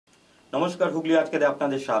নমস্কার, হুগলি আজকে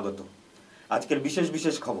আপনাদের স্বাগত। আজকের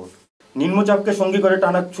বিশেষ খবর। নিম্নচাপকে সঙ্গী করে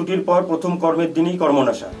টানা ছুটির পর প্রথম কর্মের দিনই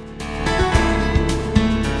কর্মনাশা।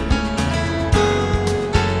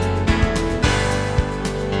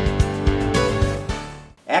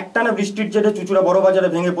 একটানা বৃষ্টির জেরে চুঁচুড়া বড় বাজারে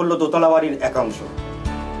ভেঙে পড়ল দোতলা বাড়ির একাংশ।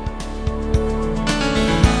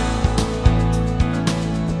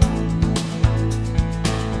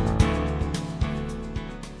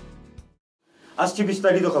 আসছি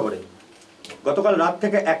বিস্তারিত খবরে। গতকাল রাত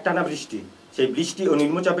থেকে একটানা বৃষ্টি। সেই বৃষ্টি ও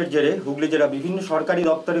নিম্নচাপের জেরে হুগলি জেলা বিভিন্ন সরকারি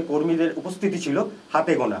দপ্তরে কর্মীদের উপস্থিতি ছিল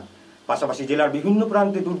হাতে গোনা। পাশাপাশি জেলার বিভিন্ন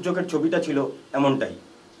প্রান্তে দুর্যোগের ছবিটা ছিল এমনটাই।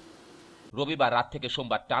 রবিবার রাত থেকে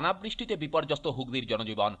সোমবার টানা বৃষ্টিতে বিপর্যস্ত হুগলির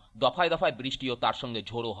জনজীবন। দফায় দফায় বৃষ্টি ও তার সঙ্গে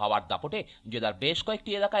ঝোড়ো হাওয়ার দাপটে জেলার বেশ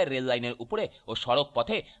কয়েকটি এলাকায় রেল লাইনের উপরে ও সড়ক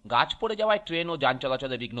পথে গাছ পড়ে যাওয়ায় ট্রেন ও যান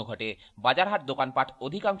চলাচলে বিঘ্ন ঘটে। বাজারহাট দোকানপাট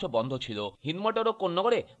অধিকাংশ বন্ধ ছিল। হিন্দমোটর ও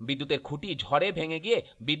কোন্নগরে বিদ্যুতের খুঁটি ঝড়ে ভেঙে গিয়ে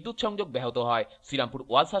বিদ্যুৎ সংযোগ ব্যাহত হয়। শ্রীরামপুর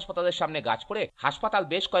ওয়ালস হাসপাতালের সামনে গাছ পড়ে হাসপাতাল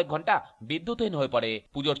বেশ কয়েক ঘন্টা বিদ্যুৎহীন হয়ে পড়ে।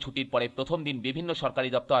 পুজোর ছুটির পরে প্রথম দিন বিভিন্ন সরকারি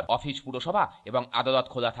দপ্তর, অফিস, পুরসভা এবং আদালত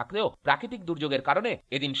খোলা থাকলেও প্রাকৃতিক দুর্যোগের কারণে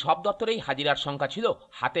এদিন সব দপ্তরেই হাজিরার সংখ্যা ছিল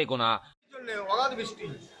হাতে গোনা। অগাধ বৃষ্টি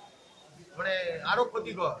মানে আরো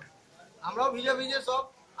ক্ষতিকর। আমরাও ভিজে সব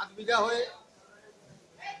হাত ভিজা হয়ে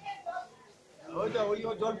ওই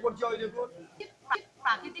জল পড়ছে। ওই দেখুন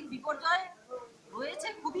প্রাকৃতিক বিপর্যয় রয়েছে,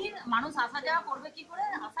 খুবই মানুষ আসা যাওয়া করবে কি করে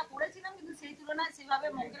আশা করেছিলাম, কিন্তু সেই তুলনায় সেভাবে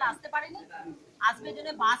মঙ্গল আসতে পারেনি। আসবে জন্য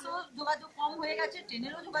বাসও যোগাযোগ কম হয়ে গেছে,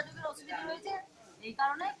 ট্রেনেরও যোগাযোগের অসুবিধা রয়েছে, এই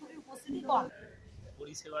কারণে খুবই উপস্থিতি কম।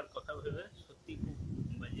 পরিষেবার কথা ভেবে সত্যি খুব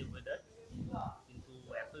বাজে ওয়েদার, কিন্তু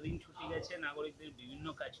এতদিন ছুটি গেছে, নাগরিকদের বিভিন্ন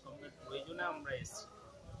কাজকর্মের প্রয়োজনে আমরা এসেছি।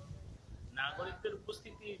 নাগরিকদের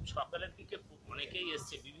উপস্থিতি সকালের দিকে অনেকেই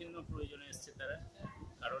এসছে, বিভিন্ন প্রয়োজনে এসছে তারা,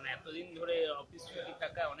 কারণ এতদিন ধরে অফিস ছুটি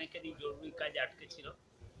থাকা অনেকেরই জরুরি কাজ আটকে ছিল,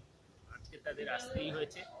 আজকে তাদের আসতেই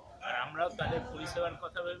হয়েছে। আর আমরাও তাদের পরিষেবার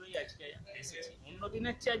কথা ভেবেই আজকে এসেছি। অন্য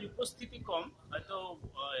দিনের চেয়ে আজ উপস্থিতি কম, হয়তো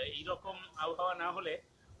এইরকম আবহাওয়া না হলে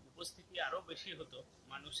উপস্থিতি আরো বেশি হতো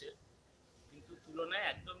মানুষের, কিন্তু তুলনায়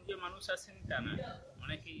একদম যে মানুষ আসেনি তা না,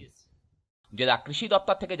 অনেকেই এসেছে। জেলা কৃষি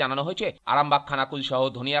দপ্তর থেকে জানানো হয়েছে, আরামবাগ, খানাকুল সহ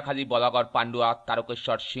ধনিয়াখালী, বলাগড়, পান্ডুয়া,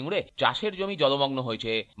 তারকেশ্বর, সিঙ্গুরে চাষের জমি জলমগ্ন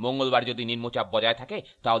হয়েছে। মঙ্গলবার যদি নিম্নচাপ বজায় থাকে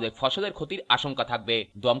তাহলে ফসলের ক্ষতির আশঙ্কা থাকবে।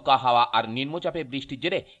 দমকা হাওয়া আর নিম্নচাপে বৃষ্টির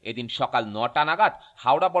জেরে এদিন সকাল 9টা নাগাদ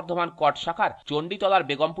হাওড়া বর্ধমান কট শাখার চণ্ডীতলার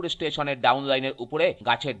বেগমপুর স্টেশনের ডাউন লাইনের উপরে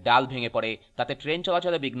গাছের ডাল ভেঙে পড়ে, তাতে ট্রেন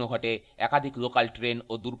চলাচলে বিঘ্ন ঘটে। একাধিক লোকাল ট্রেন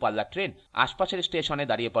ও দূরপাল্লার ট্রেন আশপাশের স্টেশনে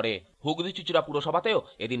দাঁড়িয়ে পড়ে। হুগলি চুঁচুড়া পুরসভাতেও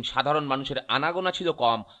এদিন সাধারণ মানুষের আনাগোনা ছিল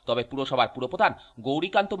কম, তবে পুরসভার পুরপ্রধান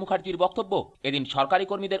গৌরীকান্ত মুখার্জির বক্তব্য, এদিন সরকারি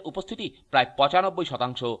কর্মীদের উপস্থিতি প্রায়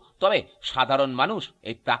 95%, তবে সাধারণ মানুষ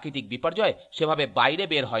এই প্রাকৃতিক বিপর্যয়ে সেভাবে বাইরে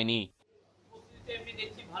বের হয়নি। আমি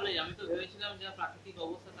দেখছি ভালোই, আমি তো ভেবেছিলাম যে প্রাকৃতিক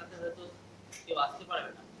অবস্থা তাতে হয়তো কেউ আসতে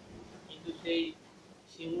পারবে না, কিন্তু সেই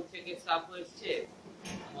সিঙ্গুর থেকে স্টাফ এসছে,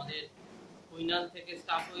 আমাদের কুইনাল থেকে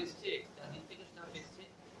স্টাফ এসছে, চাঁদিন থেকে স্টাফ এসছে।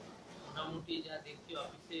 মোটামুটি যা দেখছি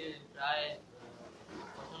অফিসে প্রায়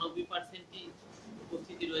 95%ই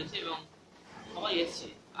উপস্থিতি রয়েছে এবং সবাই এসছে।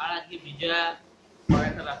 আর আজকে বিজয়া করার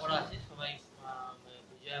একটা ব্যাপার আছে, সবাই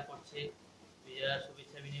বিজয়া করছে, বিজয়া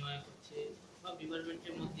শুভেচ্ছা বিনিময় করছে, সব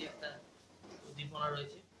ডিপার্টমেন্টের মধ্যে একটা উদ্দীপনা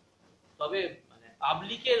রয়েছে। তবে মানে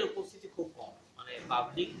পাবলিকের উপস্থিতি খুব কম, মানে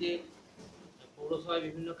পাবলিক যে পৌরসভায়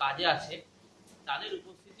বিভিন্ন কাজে আছে তাদের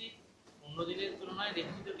উপস্থিতি অন্য দিনের তুলনায়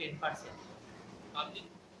দেখছি তো 10%। পাবলিক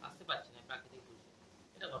আসতে পারছে না প্রাকৃতিক দুর্যোগ,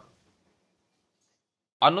 এটা ঘটনা।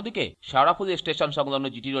 অন্যদিকে শেওড়াফুল স্টেশন সংলগ্ন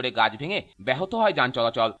জিটি রোডে গাছ ভেঙে ব্যাহত হয় যান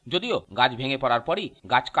চলাচল, যদিও গাছ ভেঙে পড়ার পরই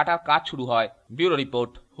গাছ কাটার কাজ শুরু হয়। ব্যুরো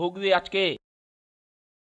রিপোর্ট, হুগলি আজকে।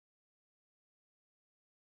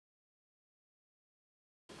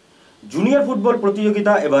 জুনিয়র ফুটবল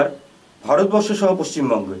প্রতিযোগিতা এবার ভারতবর্ষ সহ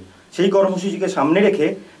পশ্চিমবঙ্গে। সেই কর্মসূচিকে সামনে রেখে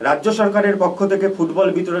রাজ্য সরকারের পক্ষ থেকে ফুটবল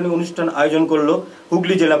বিতরণী অনুষ্ঠান আয়োজন করল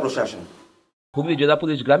হুগলি জেলা প্রশাসন। হুগলি জেলা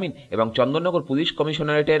পুলিশ গ্রামীণ এবং চন্দননগর পুলিশ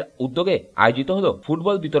কমিশনারেটের উদ্যোগে আয়োজিত হল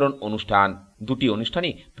ফুটবল বিতরণ অনুষ্ঠান। দুটি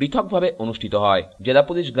অনুষ্ঠানই পৃথকভাবে অনুষ্ঠিত হয়। জেলা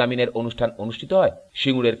পুলিশ গ্রামীণের অনুষ্ঠান অনুষ্ঠিত হয়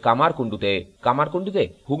সিঙ্গুরের কামারকুণ্ডুতে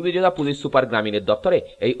হুগলি জেলা পুলিশ সুপার গ্রামীণের দপ্তরে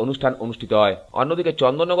এই অনুষ্ঠান অনুষ্ঠিত হয়। অন্যদিকে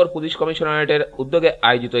চন্দননগর পুলিশ কমিশনারেটের উদ্যোগে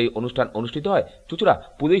আয়োজিত এই অনুষ্ঠান অনুষ্ঠিত হয় চুঁচুড়া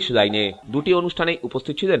পুলিশ লাইনে। দুটি অনুষ্ঠানেই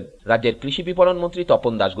উপস্থিত ছিলেন রাজ্যের কৃষি বিপণন মন্ত্রী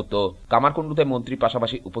তপন দাশগুপ্ত। কামারকুণ্ডুতে মন্ত্রীর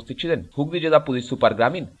পাশাপাশি উপস্থিত ছিলেন হুগলি জেলা পুলিশ সুপার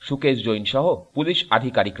গ্রামীণ সুকেশ জৈন সহ পুলিশ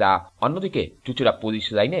আধিকারিকরা। অন্যদিকে চুঁচুড়া পুলিশ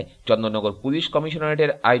লাইনে চন্দননগর পুলিশ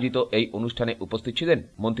কমিশনারেটের আয়োজিত এই অনুষ্ঠানে উপস্থিত ছিলেন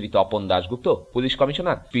মন্ত্রী তপন দাশগুপ্ত, পুলিশ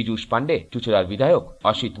কমিশনার পীযূষ পান্ডে, চুঁচুড়ার বিধায়ক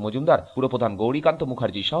অসিত মজুমদার, পুরপ্রধান গৌরীকান্ত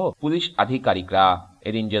মুখার্জি সহ পুলিশ আধিকারিকরা।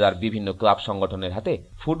 এদিন জেলার বিভিন্ন ক্লাব সংগঠনের হাতে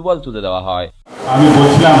ফুটবল তুলে দেওয়া হয়। আমি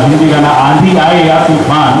বলছিলাম হিন্দি গানা আঁধি আয়ে या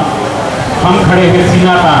तूफान हम खड़े हैं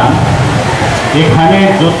सीना तान এখানে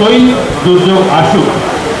যতই দুর্যোগ আসুক,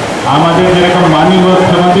 আমাদের যেরকম মাননীয়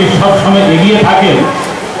মুখ্যমন্ত্রী সবসময় এগিয়ে থাকেন,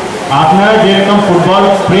 আপনারা যেরকম ফুটবল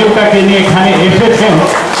প্রেমটাকে নিয়ে এখানে এসেছেন,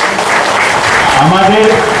 আমাদের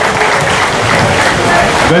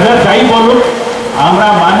ওয়েদার যাই বলুক, আমরা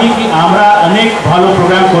মানি কি আমরা অনেক ভালো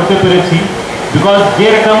প্রোগ্রাম করতে পেরেছি, বিকজ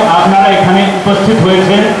যেরকম আপনারা এখানে উপস্থিত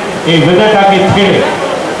হয়েছেন এই ওয়েদারটাকে ছেড়ে।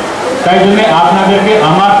 তাই জন্য আপনাদেরকে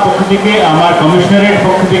আমার পক্ষ থেকে, আমার কমিশনারের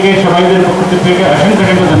পক্ষ থেকে, সবাইদের পক্ষ থেকে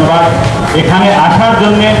অসংখ্য ধন্যবাদ এখানে আসার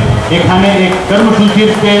জন্যে, এখানে এক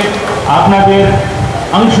কর্মসূচিতে আপনাদের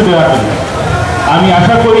অংশ দেওয়ার জন্য। আমি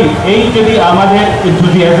আশা করি এই যদি আমাদের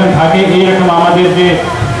এনথুজিয়াজম থাকে, এইরকম আমাদের যে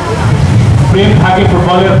প্রেম থাকে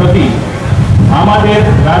ফুটবলের প্রতি, আমাদের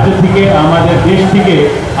রাজ্য থেকে, আমাদের দেশ থেকে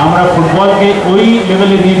আমরা ফুটবলকে ওই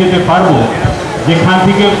লেভেলে নিয়ে যেতে পারবো যেখান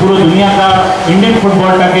থেকে পুরো দুনিয়াটা ইন্ডিয়ান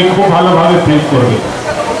ফুটবলটাকে খুব ভালোভাবে প্রেস করবে।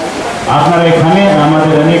 আপনারা এখানে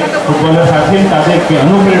আমাদের অনেক ফুটবলার আছেন, তাদেরকে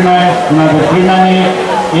অনুপ্রেরণায়, ওনাদের প্রেরণা নিয়ে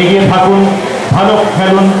এগিয়ে থাকুন, ভালো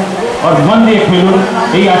খেলুন আর মন দিয়ে খেলুন,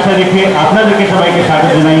 এই আশা রেখে আপনাদেরকে সবাইকে স্বাগত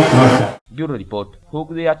জানাই। নমস্কার। ব্যুরো রিপোর্ট,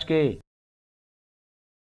 হুগলি আজকে।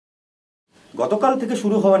 গতকাল থেকে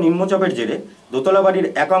শুরু হওয়া নিম্নচাপের জেরে দোতলা বাড়ির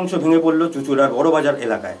একাংশ ভেঙে পড়ল চুঁচুড়ার বড়বাজার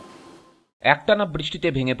এলাকায়। একটানা বৃষ্টিতে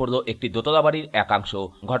ভেঙে পড়ল একটি দোতলা বাড়ির একাংশ।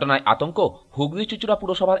 ঘটনায় আতঙ্ক হুগলি চুঁচুড়া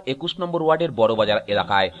পুরসভার 21 নম্বর ওয়ার্ডের বড়বাজার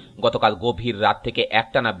এলাকায়। গতকাল গভীর রাত থেকে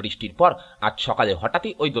একটানা বৃষ্টির পর আজ সকালে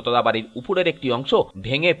হঠাৎই ওই দোতলা বাড়ির উপরের একটি অংশ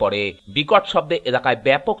ভেঙে পড়ে। বিকট শব্দে এলাকায়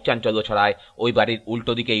ব্যাপক চাঞ্চল্য ছড়ায়। ওই বাড়ির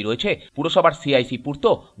উল্টো দিকেই রয়েছে পুরসভার সিআইসি পূর্ত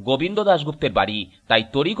গোবিন্দ দাশগুপ্তের বাড়ি। তাই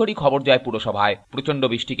তড়িঘড়ি খবর যায় পুরসভায়। প্রচন্ড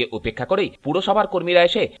বৃষ্টিকে উপেক্ষা করেই পুরসভার কর্মীরা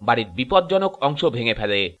এসে বাড়ির বিপজ্জনক অংশ ভেঙে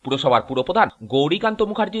ফেলে। পুরসভার পুরপ্রধান গৌরীকান্ত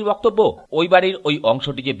মুখার্জির বক্তব্য, ওই বাড়ির ওই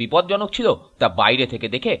অংশটি যে বিপজ্জনক ছিল তা বাইরে থেকে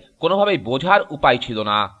দেখে কোনোভাবেই বোঝার উপায় ছিল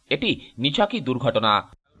না। এটি নিছকই দুর্ঘটনা।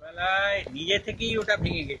 নিজে থেকেই ওটা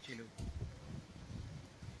ভেঙে গেছিল,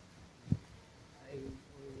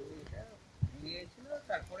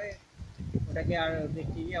 তারপরে ওটাকে আর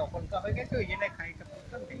দেখছি যে অকল্পা হয়ে গেছে, ওই জন্য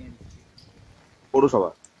খানিকটা ভেঙে দিচ্ছি। পৌরসভা,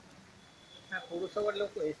 হ্যাঁ, পৌরসভার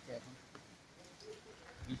লোক এসছে, এখন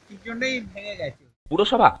বৃষ্টির জন্যই ভেঙে গেছে।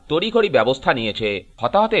 পুরসভা তড়িঘড়ি ব্যবস্থা নিয়েছে,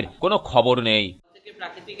 হতাহতের কোনো খবর নেই।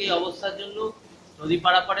 প্রাকৃতিক এই অবস্থার জন্য নদী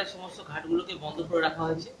পারাপারের সমস্ত ঘাটগুলোকে বন্ধ করে রাখা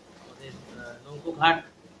হয়েছে। আমাদের নৌকো ঘাট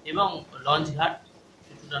এবং লঞ্চ ঘাট,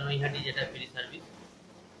 চুঁচুড়া নৈহাটি যেটা ফেরি সার্ভিস,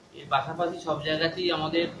 এর পাশাপাশি সব জায়গাতেই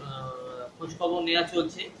আমাদের খোঁজখবর নেওয়া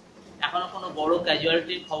চলছে। এখনো কোনো বড়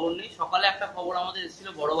ক্যাজুয়ালিটির খবর নেই। সকালে একটা খবর আমাদের এসেছিল,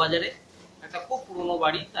 বড় বাজারে একটা খুব পুরনো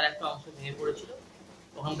বাড়ি, তার একটা অংশ ভেঙে পড়েছিল।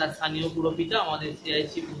 ওখানকার স্থানীয় পুরপিতা আমাদের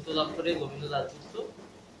সিআইসি পূর্ত দপ্তরে গোবিন্দ দাশগুপ্ত,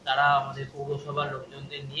 তারা আমাদের পৌরসভার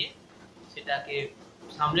লোকজনদের নিয়ে সেটাকে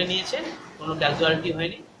সামলে নিয়েছে। কোনো ক্যাজুয়ালিটি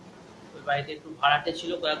হয়নি। ওই বাড়িতে একটু ভাড়াটে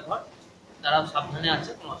ছিল কয়েক ঘর, তারাও সাবধানে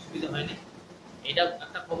আছে, কোনো অসুবিধা হয়নি। এটা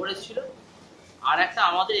একটা খবর এসেছিল। আর একটা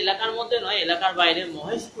আমাদের এলাকার মধ্যে নয়, এলাকার বাইরে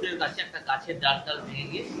মহেশপুরের কাছে একটা গাছের ডাল ভেঙে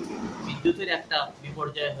গিয়ে বিদ্যুতের একটা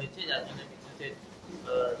বিপর্যয় হয়েছে, যার জন্য বিদ্যুতের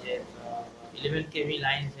যে 11 kV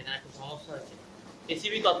লাইন, সেটা একটু সমস্যা হয়েছে।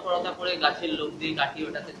 এসিবি তৎপরতা করে গাছের লোক দিয়ে কাটিয়ে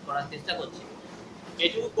ওটাকে করার চেষ্টা করছে।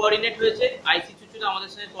 এটুকু কোঅর্ডিনেট হয়েছে। আইসি চুঁচুড়া আমাদের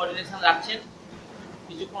সঙ্গে কোঅর্ডিনেশন রাখছেন।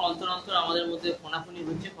 কিছুক্ষণ অন্তর অন্তর আমাদের মধ্যে ফোনাফোনি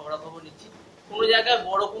হচ্ছে, খবরাখবর নিচ্ছি। কোনো জায়গায়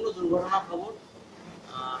বড় কোনো দুর্ঘটনা খবর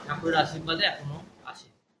ঠাকুরের আশীর্বাদে এখনো আসে।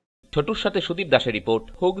 ছোটুর সাথে সুদীপ দাসের রিপোর্ট,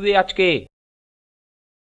 হুগলি আজকে।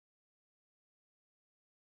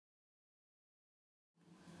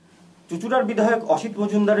 চুঁচুড়ার বিধায়ক অসিত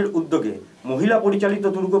মজুমদারের উদ্যোগে মহিলা পরিচালিত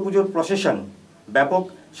দুর্গাপুজোর প্রসেশন ব্যাপক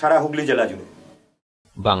সারা হুগলি জেলা জুড়ে।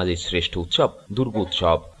 বাঙালির শ্রেষ্ঠ উৎসব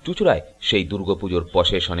দুর্গোৎসব। চুঁচুড়ায় সেই দুর্গাপুজোর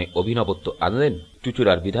প্রসেশনে অভিনবত্ব আনলেন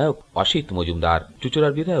চুঁচুড়ার বিধায়ক অসিত মজুমদার।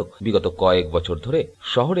 চুঁচুড়ার বিধায়ক বিগত কয়েক বছর ধরে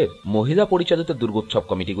শহরের মহিলা পরিচালিত দুর্গোৎসব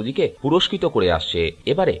কমিটিগুলিকে পুরস্কৃত করে আসছে।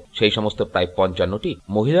 এবারে সেই সমস্ত প্রায় 55টি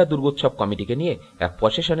মহিলা দুর্গোৎসব কমিটিকে নিয়ে এক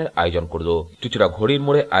প্রসেশনের আয়োজন করল। চুঁচুড়া ঘড়ির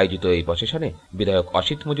মোড়ে আয়োজিত এই প্রসেশনে বিধায়ক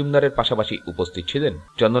অসিত মজুমদারের পাশাপাশি উপস্থিত ছিলেন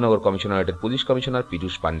চন্দননগর কমিশনারেটের পুলিশ কমিশনার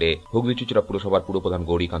পীযূষ পাণ্ডে, হুগলি চুঁচুড়া পুরসভার পুরপ্রধান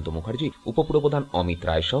গৌরীকান্ত মুখার্জি, উপপুরপ্রধান অমিত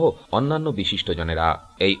রায় সহ অন্যান্য বিশিষ্টজনেরা।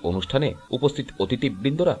 এই অনুষ্ঠানে উপস্থিত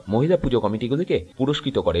অতিথিবৃন্দরা মহিলা পুজো কমিটিগুলিকে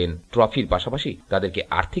পুরস্কৃত করেন। ট্রফির পাশাপাশি তাদেরকে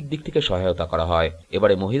আর্থিক দিক থেকে সহায়তা করা হয়।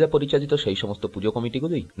 এবারে মহিলা পরিচালিত সেই সমস্ত পুজো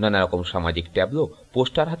কমিটিগুলি নানা রকম সামাজিক ট্যাবলো,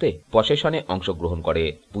 পোস্টার হাতে প্রসেশনে অংশগ্রহণ করে।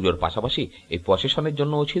 পুজোর পাশাপাশি এই প্রসেশনের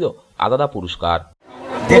জন্যও ছিল আলাদা পুরস্কার।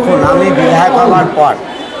 দেখুন, আমি বিধায়ক হওয়ার পর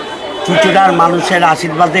চুঁচুড়ার মানুষের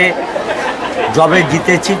আশীর্বাদে যবে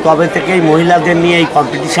জিতেছি তবে থেকেই মহিলাদের নিয়ে এই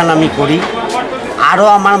কম্পিটিশান আমি করি। আরও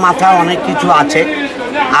আমার মাথায় অনেক কিছু আছে,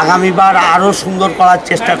 আগামীবার আরও সুন্দর করার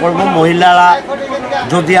চেষ্টা করব। মহিলারা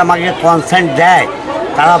যদি আমাকে কনসেন্ট দেয়,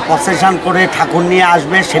 তারা প্রসেশন করে ঠাকুর নিয়ে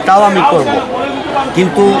আসবে, সেটাও আমি করব।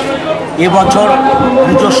 কিন্তু এবছর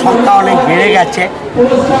পুজোর সংখ্যা অনেক বেড়ে গেছে,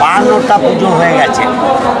 52টা পুজো হয়ে গেছে।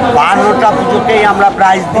 52টা পুজোকেই আমরা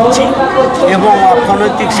প্রাইজ দিচ্ছি এবং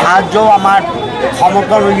অর্থনৈতিক সাহায্যও আমার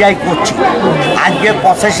ক্ষমতা অনুযায়ী করছি। আজকে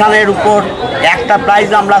প্রসেশনের উপর একটা প্রাইজ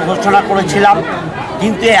আমরা ঘোষণা করেছিলাম,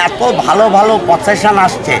 কিন্তু এত ভালো ভালো প্রসেশন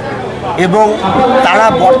আসছে এবং তারা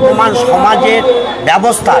বর্তমান সমাজের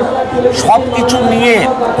ব্যবস্থার সব কিছু নিয়ে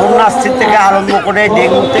কন্যাশ্রী থেকে আরম্ভ করে,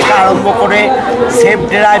 ডেঙ্গু থেকে আরম্ভ করে, সেভ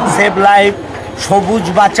ড্রাইভ সেভ লাইফ, সবুজ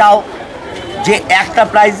বাঁচাও, যে একটা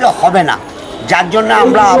প্রাইজে হবে না। যার জন্য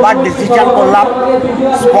আমরা আবার ডিসিশন করলাম,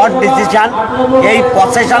 স্পট ডিসিশন, এই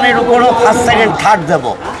প্রসেশনের উপরও ফার্স্ট সেকেন্ড থার্ড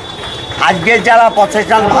দেবো। আজকে যারা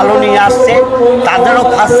প্রসেশন ভালো নিয়ে আসছে তাদেরও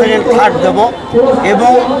ফার্স্ট সেকেন্ড থার্ড দেব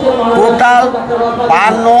এবং টোটাল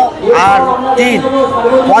 52 আর 3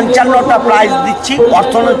 55টা প্রাইজ দিচ্ছি,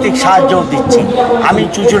 অর্থনৈতিক সাহায্যও দিচ্ছি। আমি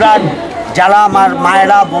চুঁচুড়ার যারা আমার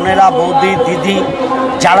মায়েরা, বোনেরা, বৌদি, দিদি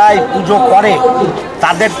যারা এই পুজো করে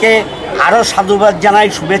তাদেরকে আরও সাধুবাদ জানাই,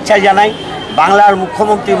 শুভেচ্ছা জানাই। বাংলার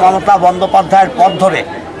মুখ্যমন্ত্রী মমতা বন্দ্যোপাধ্যায়ের পথ ধরে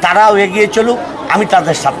তারাও এগিয়ে চলুক, আমি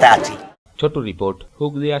তাদের সাথে আছি। ছোট রিপোর্ট,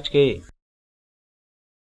 হুগলি আজকে।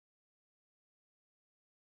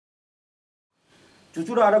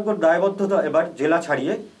 চুঁচুড়া আরোগ্যর দায়বদ্ধতা এবার জেলা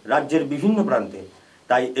ছাড়িয়ে রাজ্যের বিভিন্ন প্রান্তে,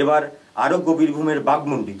 তাই এবার আরোগ্য বীরভূমের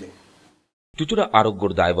বাঘমুন্ডিতে। চুঁচুড়া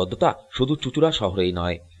আরোগ্যর দায়বদ্ধতা শুধু চুঁচুড়া শহরেই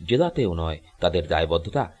নয়, জেলাতেও নয়, তাদের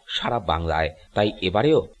দায়বদ্ধতা সারা বাংলায়। তাই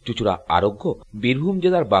এবারেও চুঁচুড়া আরোগ্য বীরভূম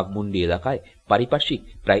জেলার বাঘমুন্ডি এলাকায় পারিপার্শ্বিক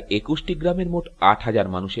প্রায় 21টি গ্রামের মোট 8000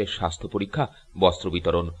 মানুষের স্বাস্থ্য পরীক্ষা, বস্ত্র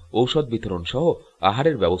বিতরণ, ঔষধ বিতরণ সহ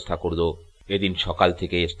আহারের ব্যবস্থা করল। এদিন সকাল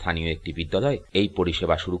থেকে স্থানীয় একটি বিদ্যালয় এই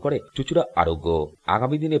পরিষেবা শুরু করে চুঁচুড়া আরোগ্য।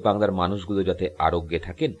 আগামী দিনে বাংলার মানুষগুলো যাতে আরোগ্যে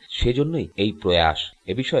থাকেন সেজন্যই এই প্রয়াস।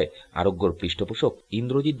 এ বিষয়ে আরোগ্যর পৃষ্ঠপোষক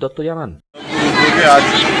ইন্দ্রজিৎ দত্ত জানান, আজ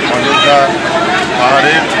অযোধ্যা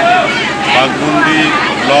পাহাড়ের বাঘমুন্ডি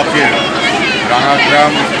ব্লকের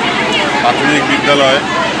রাঙাগ্রাম প্রাথমিক বিদ্যালয়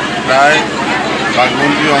প্রায়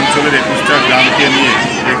বাঘমুন্ডি অঞ্চলের 21টা গ্রামকে নিয়ে,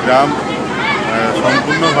 যে গ্রাম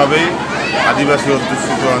সম্পূর্ণভাবেই আদিবাসী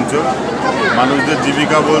অধ্যুষিত অঞ্চল। মানুষদের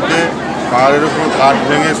জীবিকা বলতে পাহাড়ের উপর কাঠ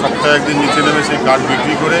ভেঙে সপ্তাহে একদিন নিচে নেমে সেই কাঠ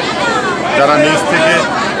বিক্রি করে যারা নিচ থেকে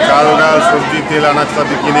চাল, ডাল, সবজি, তেল,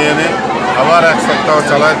 আনাজপাতি কিনে এনে আবার এক সপ্তাহ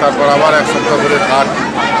চালায়, তারপর আবার এক সপ্তাহ ধরে কাঠ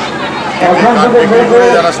বিক্রি করে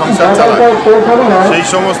যারা সংসার চালায়, সেই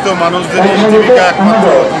সমস্ত মানুষদের এই জীবিকা একমাত্র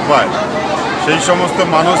উপায়। সেই সমস্ত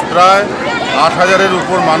মানুষ প্রায় 8000-এর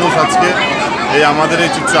উপর মানুষ আজকে এই আমাদের এই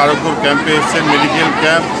চুঁচুড়া আরোগ্য ক্যাম্পে এসছেন। মেডিকেল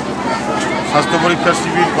ক্যাম্প, স্বাস্থ্য পরীক্ষার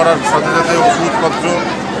শিবির করার সাথে সাথে ওষুধপত্র,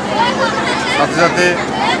 সাথে সাথে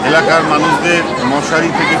এলাকার মানুষদের মশারি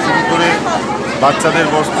থেকে শুরু করে বাচ্চাদের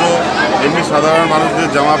বস্ত্র, এমনি সাধারণ মানুষদের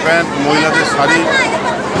জামা প্যান্ট, মহিলাদের শাড়ি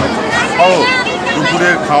সহ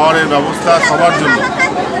দুপুরের খাওয়ারের ব্যবস্থা সবার জন্য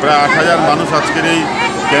প্রায় 8000 মানুষ আজকের এই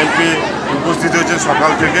ক্যাম্পে উপস্থিত হয়েছে।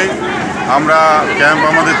 সকাল থেকেই আমরা ক্যাম্প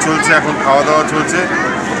আমাদের চলছে, এখন খাওয়া দাওয়া চলছে।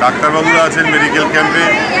 ডাক্তারবাবুরা আছেন মেডিকেল ক্যাম্পে,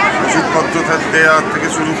 ওষুধপত্র দেওয়া থেকে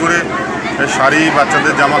শুরু করে শাড়ি,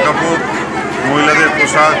 বাচ্চাদের জামা কাপড়, মহিলাদের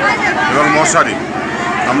পোশাক এবং মশারি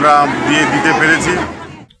আমরা দিতে পেরেছি।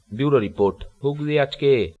 ব্যুরো রিপোর্ট, হুগলি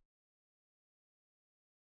আজকে।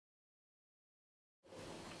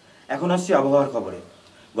 এখন আসছি আবহাওয়ার খবরে।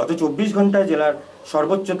 গত 24 ঘন্টায় জেলার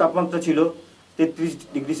সর্বোচ্চ তাপমাত্রা ছিল 33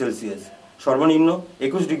 ডিগ্রি সেলসিয়াস, সর্বনিম্ন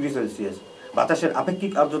 21 ডিগ্রি সেলসিয়াস। বাতাসের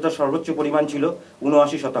আপেক্ষিক আর্দ্রতার সর্বোচ্চ পরিমাণ ছিল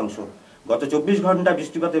 79%। গত 24 ঘন্টা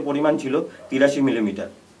বৃষ্টিপাতের পরিমাণ ছিল 83 মিলিমিটার।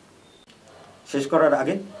 শেষ করার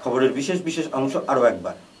আগে খবরের বিশেষ বিশেষ অংশ আরও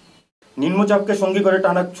একবার। নিম্নচাপকে সঙ্গী করে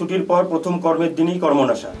টানা ছুটির পর প্রথম কর্মের দিনই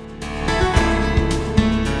কর্মনাশা।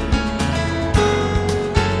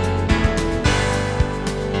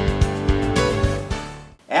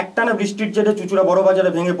 একটানা বৃষ্টির জেরে চুঁচুড়া বড় বাজারে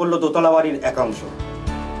ভেঙে পড়ল দোতলা বাড়ির একাংশ।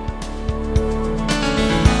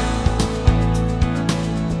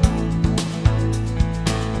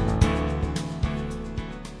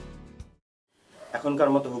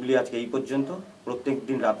 এখনকার মতো হুগলি আজকে এই পর্যন্ত। প্রত্যেক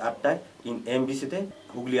দিন রাত 8টায় এমবিসিতে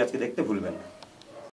হুগলি আজকে দেখতে ভুলবেন না।